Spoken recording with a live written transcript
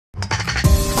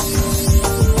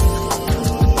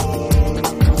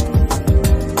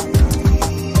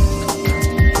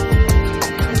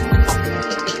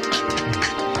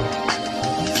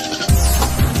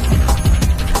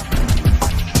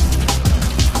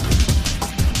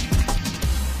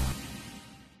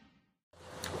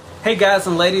Hey guys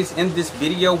and ladies, in this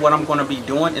video what I'm going to be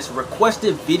doing is a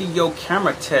requested video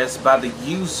camera test by the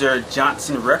user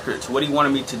Johnson Records. What he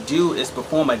wanted me to do is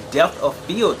perform a depth of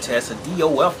field test, a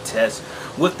DOF test,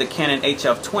 with the Canon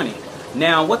HF20.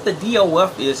 Now what the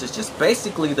DOF is just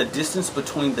basically the distance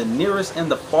between the nearest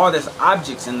and the farthest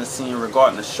objects in the scene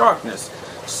regarding the sharpness.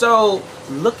 So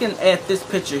looking at this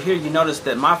picture here, you notice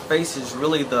that my face is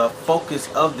really the focus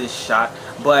of this shot,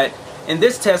 but in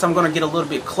this test, I'm going to get a little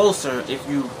bit closer. If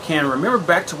you can remember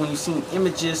back to when you've seen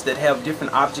images that have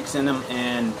different objects in them,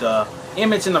 and the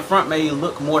image in the front may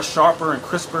look more sharper and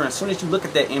crisper, and as soon as you look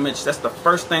at that image, that's the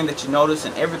first thing that you notice,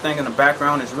 and everything in the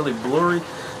background is really blurry.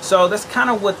 So that's kind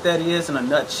of what that is in a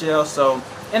nutshell. So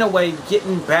in a way,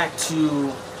 getting back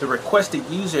to the requested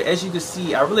user, as you can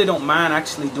see, I really don't mind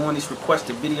actually doing these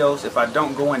requested videos. If I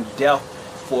don't go in depth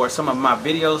for some of my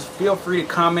videos, feel free to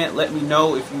comment, let me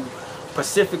know if you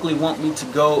specifically want me to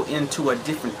go into a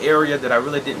different area that I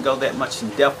really didn't go that much in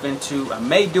depth into. I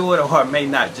may do it or I may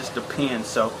not, just depends.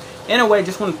 So anyway,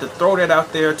 just wanted to throw that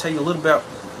out there, tell you a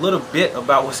little bit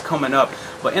about what's coming up.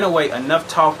 But anyway, enough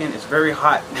talking. It's very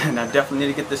hot and I definitely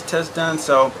need to get this test done,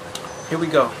 so here we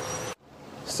go.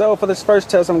 So for this first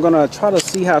test, I'm gonna try to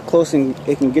see how close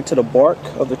it can get to the bark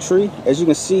of the tree. As you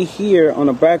can see here on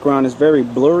the background, it's very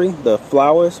blurry, the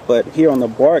flowers, but here on the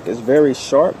bark is very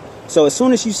sharp. So as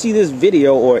soon as you see this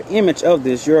video or image of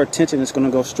this, your attention is going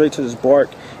to go straight to this bark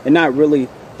and not really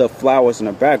the flowers in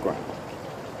the background.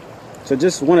 So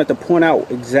just wanted to point out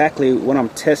exactly what I'm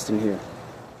testing here.